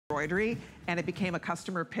embroidery, and it became a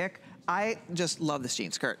customer pick. I just love this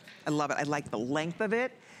jean skirt. I love it. I like the length of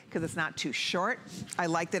it because it's not too short. I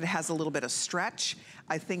like that it has a little bit of stretch.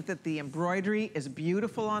 I think that the embroidery is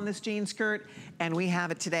beautiful on this jean skirt, and we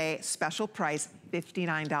have it today, special price,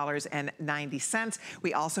 $59.90.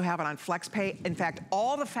 We also have it on FlexPay. In fact,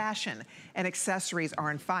 all the fashion and accessories are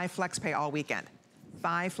on 5 FlexPay all weekend.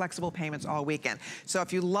 5 flexible payments all weekend. So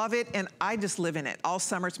if you love it, and I just live in it. All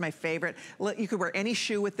summer, it's my favorite. You could wear any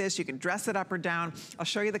shoe with this. You can dress it up or down. I'll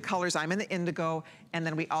show you the colors. I'm in the indigo, and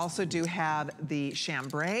then we also do have the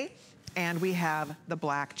chambray, and we have the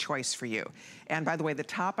black choice for you. And by the way, the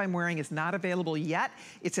top I'm wearing is not available yet.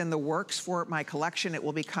 It's in the works for my collection. It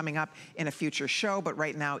will be coming up in a future show, but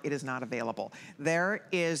right now it is not available. There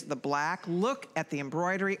is the black. Look at the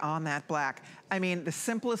embroidery on that black. I mean, the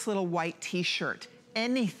simplest little white t-shirt.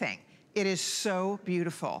 Anything. It is so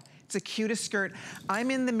beautiful. It's the cutest skirt. I'm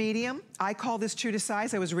in the medium. I call this true to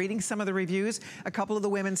size. I was reading some of the reviews. A couple of the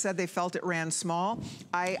women said they felt it ran small.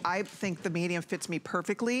 I think the medium fits me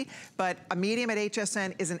perfectly, but a medium at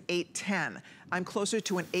HSN is an 8-10. I'm closer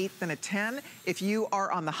to an 8 than a 10. If you are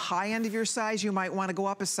on the high end of your size, you might want to go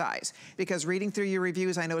up a size, because reading through your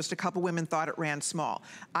reviews, I noticed a couple women thought it ran small.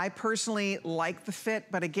 I personally like the fit,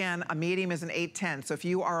 but again, a medium is an 8-10. So if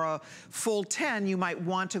you are a full 10, you might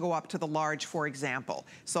want to go up to the large, for example.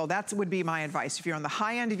 So that would be my advice. If you're on the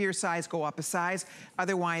high end of your size, go up a size.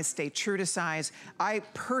 Otherwise, stay true to size. I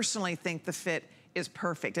personally think the fit is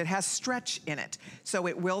perfect. It has stretch in it, so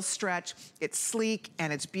it will stretch. It's sleek,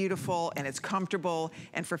 and it's beautiful, and it's comfortable,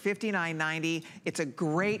 and for $59.90, it's a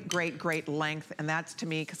great, great, great length, and that's to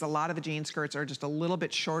me, because a lot of the jean skirts are just a little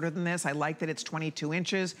bit shorter than this. I like that it's 22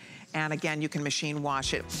 inches, and again, you can machine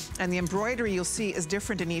wash it. And the embroidery you'll see is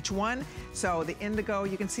different in each one. So the indigo,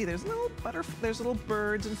 you can see there's little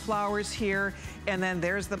birds and flowers here, and then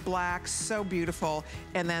there's the black, so beautiful,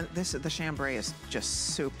 and then the chambray is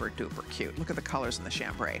just super duper cute. Look at the color in the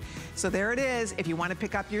chambray. So there it is. If you want to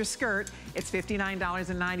pick up your skirt, it's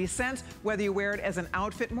 $59.90. Whether you wear it as an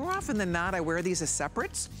outfit, more often than not, I wear these as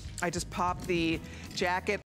separates. I just pop the jacket